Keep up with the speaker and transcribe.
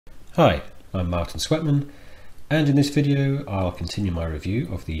Hi, I'm Martin Sweatman, and in this video I'll continue my review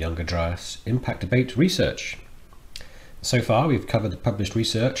of the Younger Dryas impact debate research. So far we've covered the published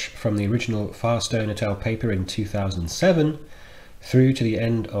research from the original Firestone et al. Paper in 2007 through to the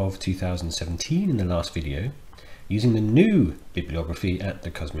end of 2017 in the last video, using the new bibliography at the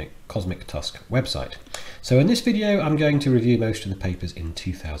Cosmic Tusk website. So in this video I'm going to review most of the papers in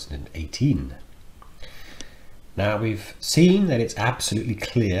 2018. Now we've seen that it's absolutely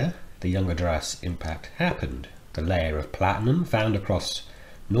clear the Younger Dryas impact happened. The layer of platinum found across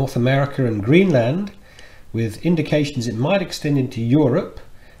North America and Greenland, with indications it might extend into Europe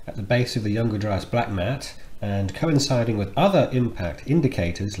at the base of the Younger Dryas black mat, and coinciding with other impact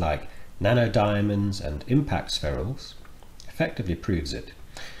indicators like nanodiamonds and impact spherules, effectively proves it.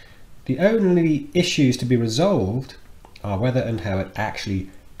 The only issues to be resolved are whether and how it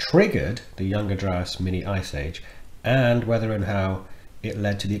actually triggered the Younger Dryas mini ice age, and whether and how it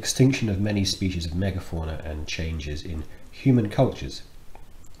led to the extinction of many species of megafauna and changes in human cultures.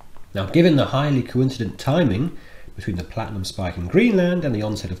 Now, given the highly coincident timing between the platinum spike in Greenland and the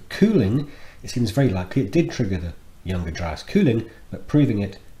onset of cooling, it seems very likely it did trigger the Younger Dryas cooling, but proving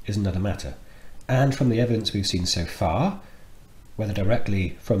it is another matter. And from the evidence we've seen so far, whether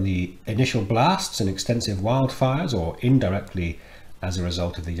directly from the initial blasts and extensive wildfires or indirectly as a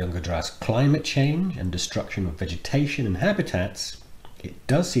result of the Younger Dryas climate change and destruction of vegetation and habitats, it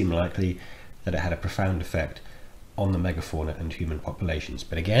does seem likely that it had a profound effect on the megafauna and human populations.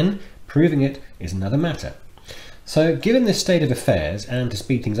 But again, proving it is another matter. So given this state of affairs, and to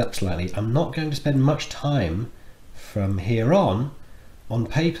speed things up slightly, I'm not going to spend much time from here on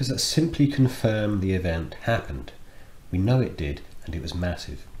papers that simply confirm the event happened. We know it did, and it was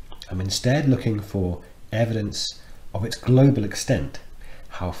massive. I'm instead looking for evidence of its global extent,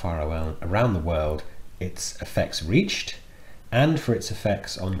 how far around the world its effects reached, and for its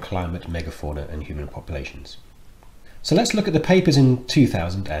effects on climate, megafauna and human populations. So let's look at the papers in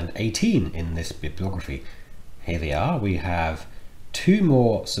 2018 in this bibliography. Here they are. We have two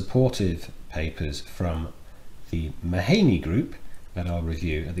more supportive papers from the Mahaney group that I'll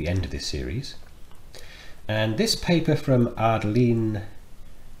review at the end of this series. And this paper from Ardelin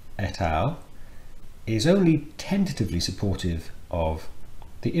et al. Is only tentatively supportive of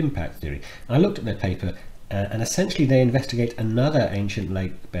the impact theory. And I looked at their paper, and essentially they investigate another ancient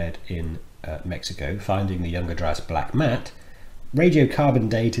lake bed in Mexico, finding the Younger Dryas black mat, radiocarbon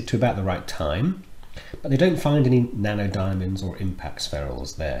dated to about the right time, but they don't find any nanodiamonds or impact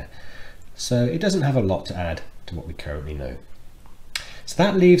spherules there. So it doesn't have a lot to add to what we currently know. So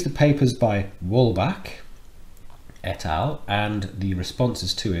that leaves the papers by Wolbach et al. And the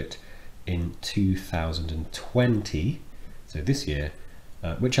responses to it in 2020, so this year,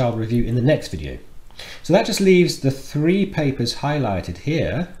 which I'll review in the next video. So that just leaves the three papers highlighted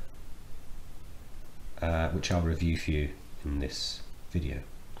here, which I'll review for you in this video.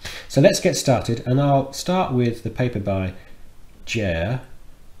 So let's get started, and I'll start with the paper by Jer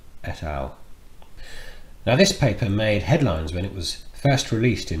et al. Now this paper made headlines when it was first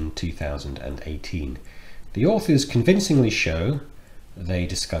released in 2018. The authors convincingly show they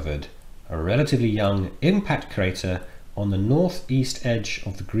discovered a relatively young impact crater on the northeast edge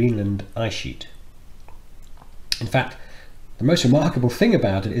of the Greenland ice sheet. In fact, the most remarkable thing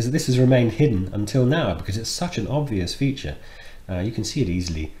about it is that this has remained hidden until now because it's such an obvious feature. You can see it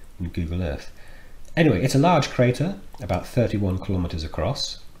easily in Google Earth. Anyway, it's a large crater, about 31 kilometers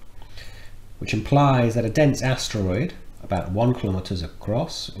across, which implies that a dense asteroid about 1 kilometer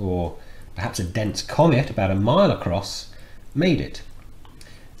across, or perhaps a dense comet about a mile across, made it.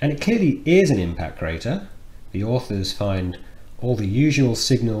 And it clearly is an impact crater. The authors find all the usual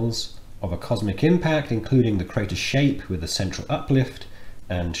signals of a cosmic impact, including the crater shape with a central uplift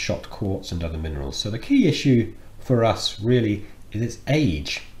and shot quartz and other minerals. So the key issue for us really is its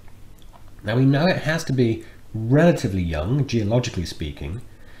age. Now we know it has to be relatively young, geologically speaking,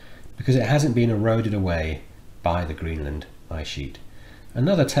 because it hasn't been eroded away by the Greenland ice sheet.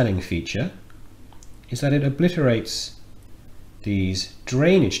 Another telling feature is that it obliterates these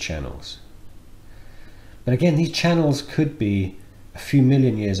drainage channels. But again, these channels could be a few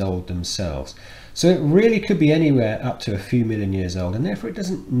million years old themselves. So it really could be anywhere up to a few million years old, and therefore it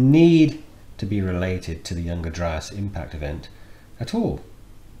doesn't need to be related to the Younger Dryas impact event at all.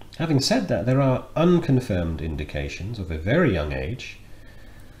 Having said that, there are unconfirmed indications of a very young age,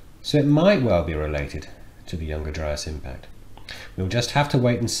 so it might well be related to the Younger Dryas impact. We'll just have to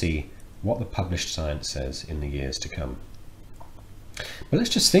wait and see what the published science says in the years to come. But let's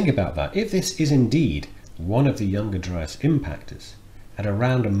just think about that. If this is indeed one of the Younger Dryas impactors, at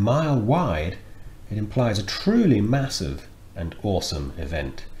around a mile wide, it implies a truly massive and awesome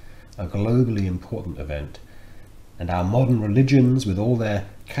event. a globally important event, and our modern religions, with all their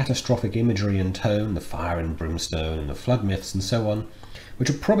catastrophic imagery and tone, the fire and brimstone and the flood myths and so on, which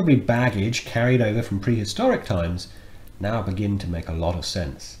are probably baggage carried over from prehistoric times, now begin to make a lot of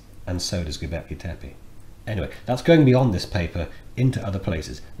sense, and so does Göbekli Tepe. Anyway, that's going beyond this paper into other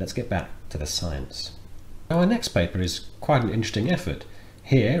places. Let's get back to the science. Now, our next paper is quite an interesting effort.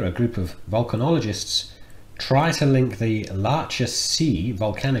 Here, a group of volcanologists try to link the Laacher See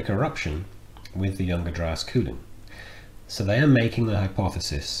volcanic eruption with the Younger Dryas cooling. So they are making the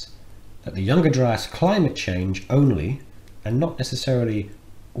hypothesis that the Younger Dryas climate change only, and not necessarily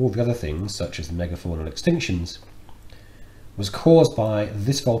all the other things such as the megafaunal extinctions, was caused by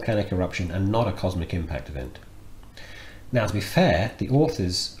this volcanic eruption and not a cosmic impact event. Now, to be fair, the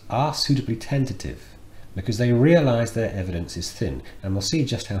authors are suitably tentative because they realise their evidence is thin, and we'll see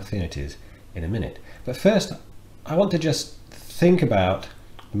just how thin it is in a minute. But first, I want to just think about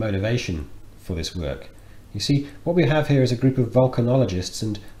the motivation for this work. You see, what we have here is a group of volcanologists,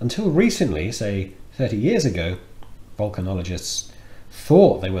 and until recently, say 30 years ago, volcanologists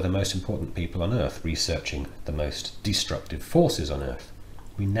thought they were the most important people on Earth, researching the most destructive forces on Earth.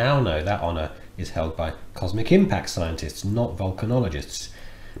 We now know that honour is held by cosmic impact scientists, not volcanologists.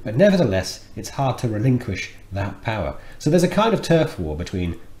 But nevertheless, it's hard to relinquish that power. So there's a kind of turf war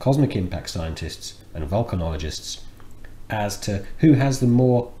between cosmic impact scientists and volcanologists as to who has the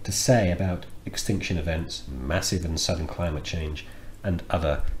more to say about extinction events, massive and sudden climate change, and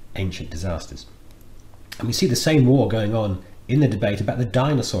other ancient disasters. And we see the same war going on in the debate about the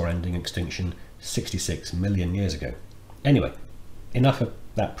dinosaur ending extinction 66 million years ago. Anyway, enough of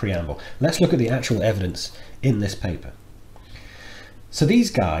that preamble. Let's look at the actual evidence in this paper. So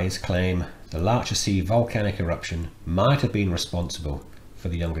these guys claim the Laacher See volcanic eruption might have been responsible for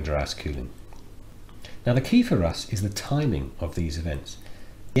the Younger Dryas cooling. Now, the key for us is the timing of these events.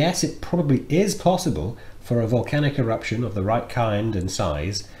 Yes, it probably is possible for a volcanic eruption of the right kind and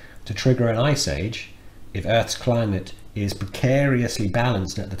size to trigger an ice age if Earth's climate is precariously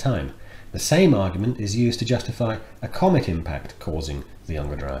balanced at the time. The same argument is used to justify a comet impact causing the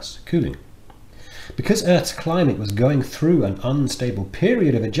Younger Dryas cooling. Because Earth's climate was going through an unstable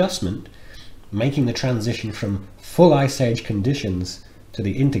period of adjustment, making the transition from full ice age conditions to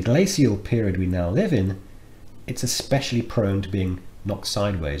the interglacial period we now live in, it's especially prone to being knocked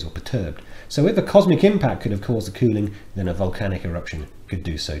sideways or perturbed. So if a cosmic impact could have caused the cooling, then a volcanic eruption could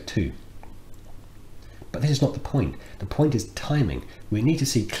do so too. But this is not the point. The point is timing. We need to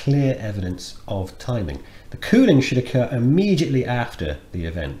see clear evidence of timing. The cooling should occur immediately after the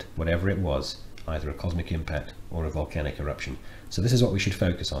event, whatever it was, either a cosmic impact or a volcanic eruption. So this is what we should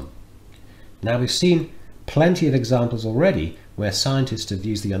focus on. Now, we've seen plenty of examples already where scientists have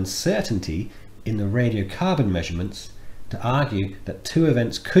used the uncertainty in the radiocarbon measurements to argue that two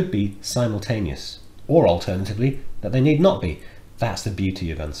events could be simultaneous, or alternatively, that they need not be. That's the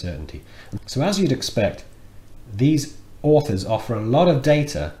beauty of uncertainty. So as you'd expect, these authors offer a lot of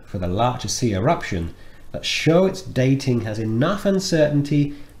data for the Laacher See eruption that show its dating has enough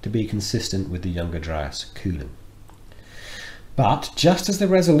uncertainty to be consistent with the Younger Dryas cooling. But just as the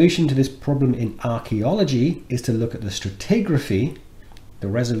resolution to this problem in archaeology is to look at the stratigraphy, the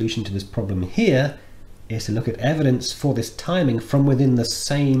resolution to this problem here is to look at evidence for this timing from within the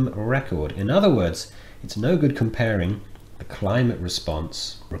same record. In other words, it's no good comparing the climate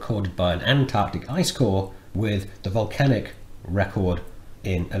response recorded by an Antarctic ice core with the volcanic record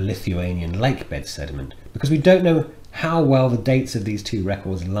in a Lithuanian lake bed sediment, because we don't know how well the dates of these two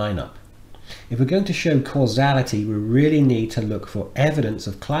records line up. If we're going to show causality, we really need to look for evidence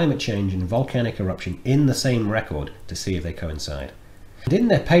of climate change and volcanic eruption in the same record to see if they coincide. And in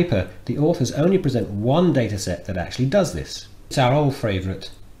their paper, the authors only present one data set that actually does this. It's our old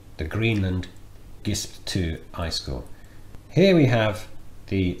favourite, the Greenland GISP2 ice core. Here we have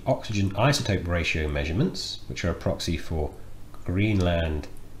the oxygen isotope ratio measurements, which are a proxy for Greenland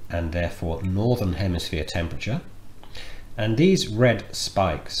and therefore northern hemisphere temperature. And these red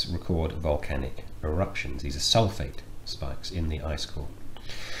spikes record volcanic eruptions. These are sulfate spikes in the ice core.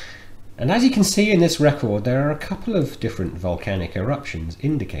 And as you can see in this record, there are a couple of different volcanic eruptions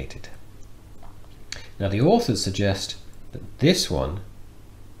indicated. Now, the authors suggest that this one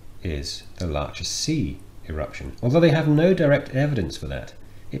is the Laacher See eruption, although they have no direct evidence for that.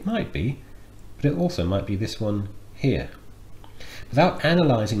 It might be, but it also might be this one here. Without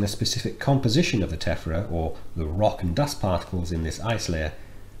analysing the specific composition of the tephra, or the rock and dust particles in this ice layer,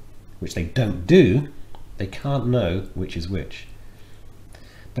 which they don't do, they can't know which is which.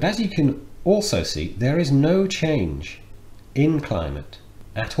 But as you can also see, there is no change in climate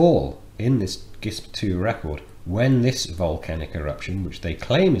at all in this GISP2 record when this volcanic eruption, which they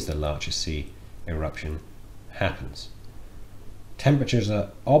claim is the Laacher See eruption, happens. Temperatures are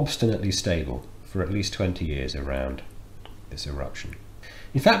obstinately stable for at least 20 years around this eruption.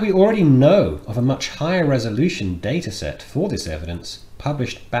 In fact, we already know of a much higher resolution data set for this evidence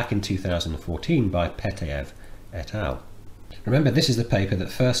published back in 2014 by Peteyev et al. Remember, this is the paper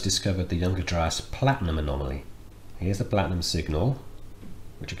that first discovered the Younger Dryas platinum anomaly. Here's the platinum signal,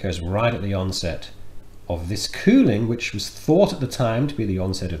 which occurs right at the onset of this cooling, which was thought at the time to be the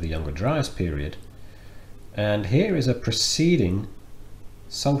onset of the Younger Dryas period. And here is a preceding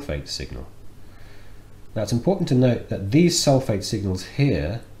sulfate signal. Now it's important to note that these sulfate signals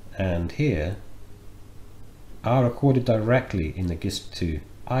here and here are recorded directly in the GISP2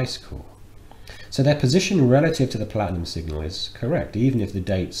 ice core. So their position relative to the platinum signal is correct, even if the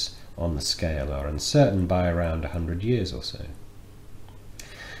dates on the scale are uncertain by around 100 years or so.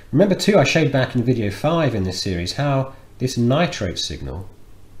 Remember too, I showed back in video 5 in this series how this nitrate signal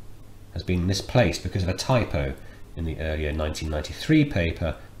has been misplaced because of a typo in the earlier 1993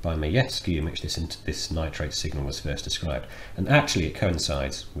 paper by Majewski, in which this nitrate signal was first described. And actually it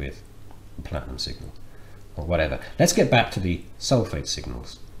coincides with the platinum signal, or whatever. Let's get back to the sulfate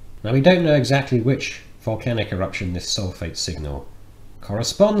signals. Now we don't know exactly which volcanic eruption this sulfate signal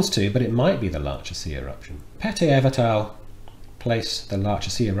corresponds to, but it might be the Laacher See eruption. Peteyev et al. Place the Laacher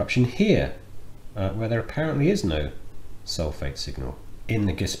See eruption here, where there apparently is no sulfate signal in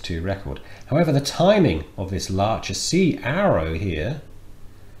the GISP2 record. However, the timing of this Laacher See arrow here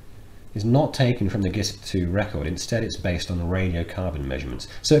is not taken from the GISP2 record. Instead, it's based on radiocarbon measurements.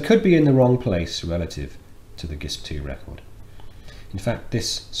 So it could be in the wrong place relative to the GISP2 record. In fact,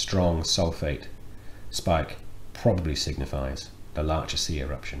 this strong sulfate spike probably signifies the Laacher See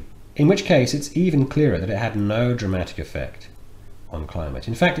eruption, in which case it's even clearer that it had no dramatic effect on climate.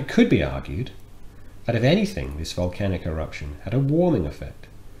 In fact, it could be argued that if anything, this volcanic eruption had a warming effect,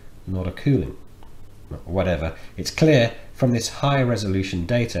 not a cooling. Whatever, it's clear from this high resolution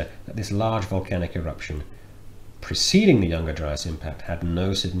data that this large volcanic eruption preceding the Younger Dryas impact had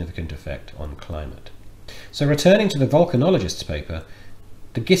no significant effect on climate. So returning to the volcanologists' paper,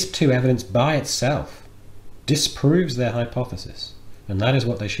 the GISP2 evidence by itself disproves their hypothesis, and that is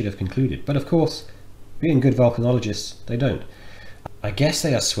what they should have concluded. But of course, being good volcanologists, they don't. I guess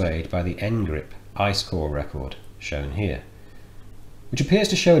they are swayed by the NGRIP ice core record shown here, which appears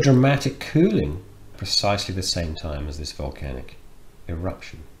to show a dramatic cooling precisely the same time as this volcanic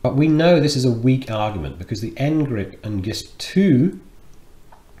eruption. But we know this is a weak argument because the NGRIP and GISP2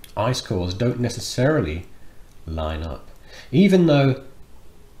 ice cores don't necessarily line up. Even though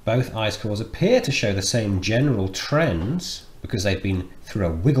both ice cores appear to show the same general trends because they've been through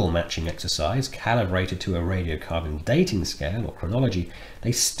a wiggle matching exercise calibrated to a radiocarbon dating scale or chronology,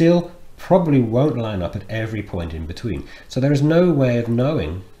 they still probably won't line up at every point in between. So there is no way of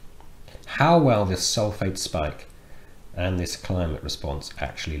knowing how well this sulfate spike and this climate response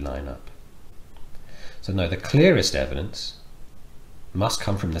actually line up. So no, the clearest evidence must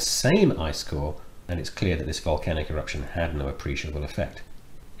come from the same ice core, and it's clear that this volcanic eruption had no appreciable effect.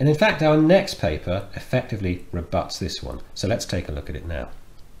 And in fact, our next paper effectively rebuts this one. So let's take a look at it now.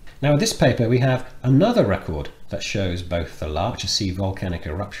 Now, in this paper, we have another record that shows both the Laacher See volcanic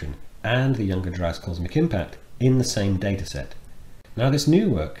eruption and the Younger Dryas cosmic impact in the same data set. Now, this new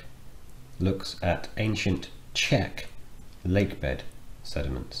work looks at ancient Czech lakebed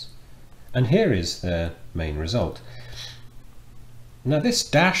sediments. And here is their main result. Now, this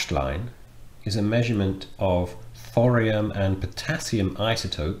dashed line is a measurement of thorium and potassium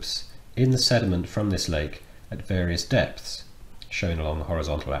isotopes in the sediment from this lake at various depths, shown along the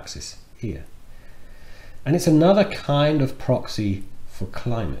horizontal axis here. And it's another kind of proxy for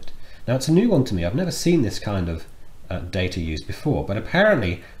climate. Now, it's a new one to me. I've never seen this kind of data used before, but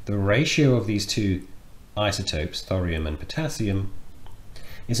apparently the ratio of these two isotopes, thorium and potassium,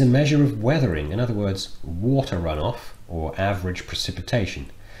 is a measure of weathering, in other words, water runoff or average precipitation.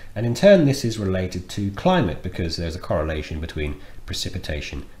 And in turn, this is related to climate because there's a correlation between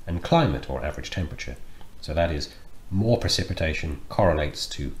precipitation and climate or average temperature. So that is, more precipitation correlates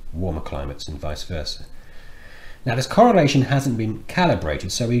to warmer climates and vice versa. Now, this correlation hasn't been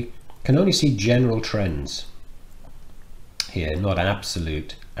calibrated, so we can only see general trends here, not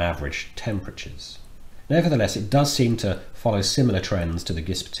absolute average temperatures. Nevertheless, it does seem to follow similar trends to the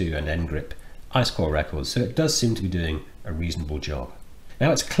GISP2 and NGRIP ice core records, so it does seem to be doing a reasonable job.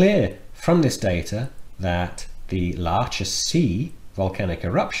 Now, it's clear from this data that the Laacher See volcanic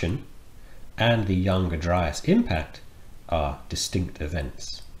eruption and the Younger Dryas impact are distinct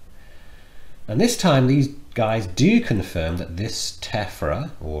events. And this time these guys do confirm that this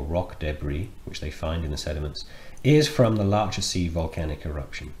tephra, or rock debris, which they find in the sediments, is from the Laacher See volcanic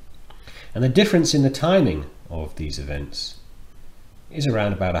eruption. And the difference in the timing of these events is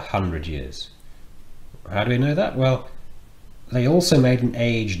around about 100 years. How do we know that? Well, they also made an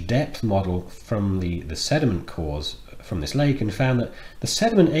age depth model from the sediment cores from this lake and found that the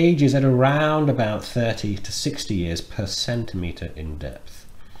sediment ages at around about 30 to 60 years per centimetre in depth.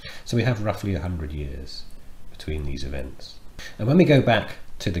 So we have roughly 100 years between these events. And when we go back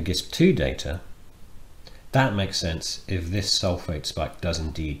to the GISP2 data, that makes sense if this sulfate spike does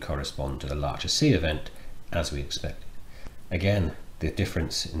indeed correspond to the Laacher See event as we expected. Again, the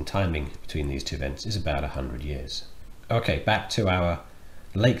difference in timing between these two events is about 100 years. Okay, back to our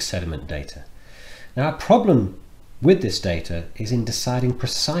lake sediment data. Now, our problem with this data is in deciding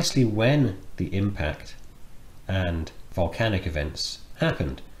precisely when the impact and volcanic events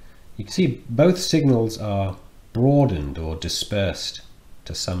happened. You can see both signals are broadened or dispersed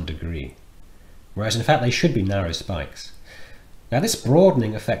to some degree, whereas in fact they should be narrow spikes. Now, this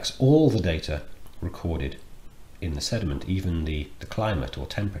broadening affects all the data recorded in the sediment, even the climate or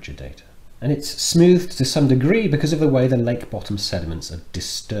temperature data. And it's smoothed to some degree because of the way the lake bottom sediments are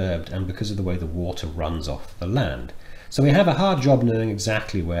disturbed and because of the way the water runs off the land. So we have a hard job knowing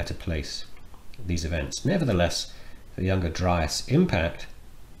exactly where to place these events. Nevertheless, the Younger Dryas impact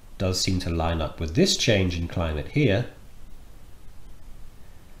does seem to line up with this change in climate here,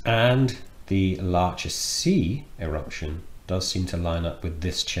 and the Laacher See eruption does seem to line up with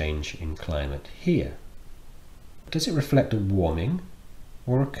this change in climate here. Does it reflect a warming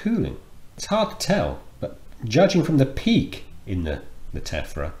or a cooling? It's hard to tell, but judging from the peak in the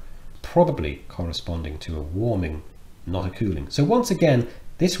tephra, probably corresponding to a warming, not a cooling. So once again,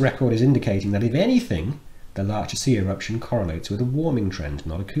 this record is indicating that if anything, the Laacher See eruption correlates with a warming trend,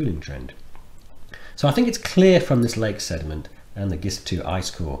 not a cooling trend. So I think it's clear from this lake sediment and the GISP2 ice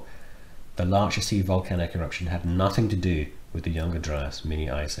core, the Laacher See volcanic eruption had nothing to do with the Younger Dryas mini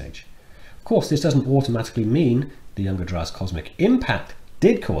ice age. Of course, this doesn't automatically mean the Younger Dryas cosmic impact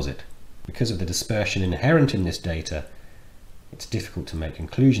did cause it. Because of the dispersion inherent in this data, it's difficult to make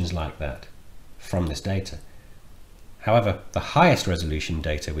conclusions like that from this data. However, the highest resolution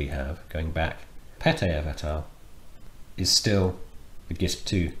data we have, going back Peteev et al., is still the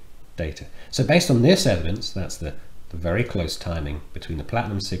GISP2 data. So based on this evidence, that's the very close timing between the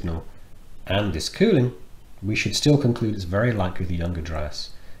platinum signal and this cooling, we should still conclude it's very likely the Younger Dryas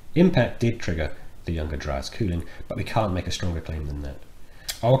impact did trigger the Younger Dryas cooling, but we can't make a stronger claim than that.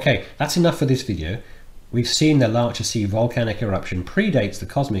 Okay, that's enough for this video. We've seen the Laacher See volcanic eruption predates the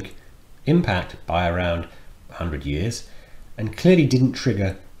cosmic impact by around 100 years and clearly didn't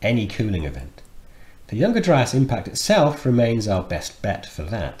trigger any cooling event. The Younger Dryas impact itself remains our best bet for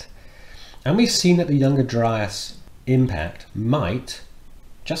that. And we've seen that the Younger Dryas impact might,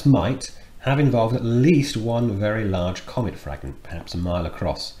 just might, have involved at least one very large comet fragment, perhaps a mile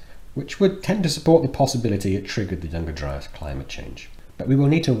across, which would tend to support the possibility it triggered the Younger Dryas climate change. But we will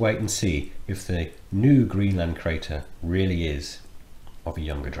need to wait and see if the new Greenland crater really is of a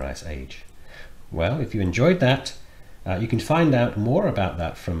Younger Dryas age. Well, if you enjoyed that, you can find out more about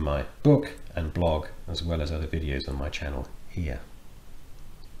that from my book and blog, as well as other videos on my channel here.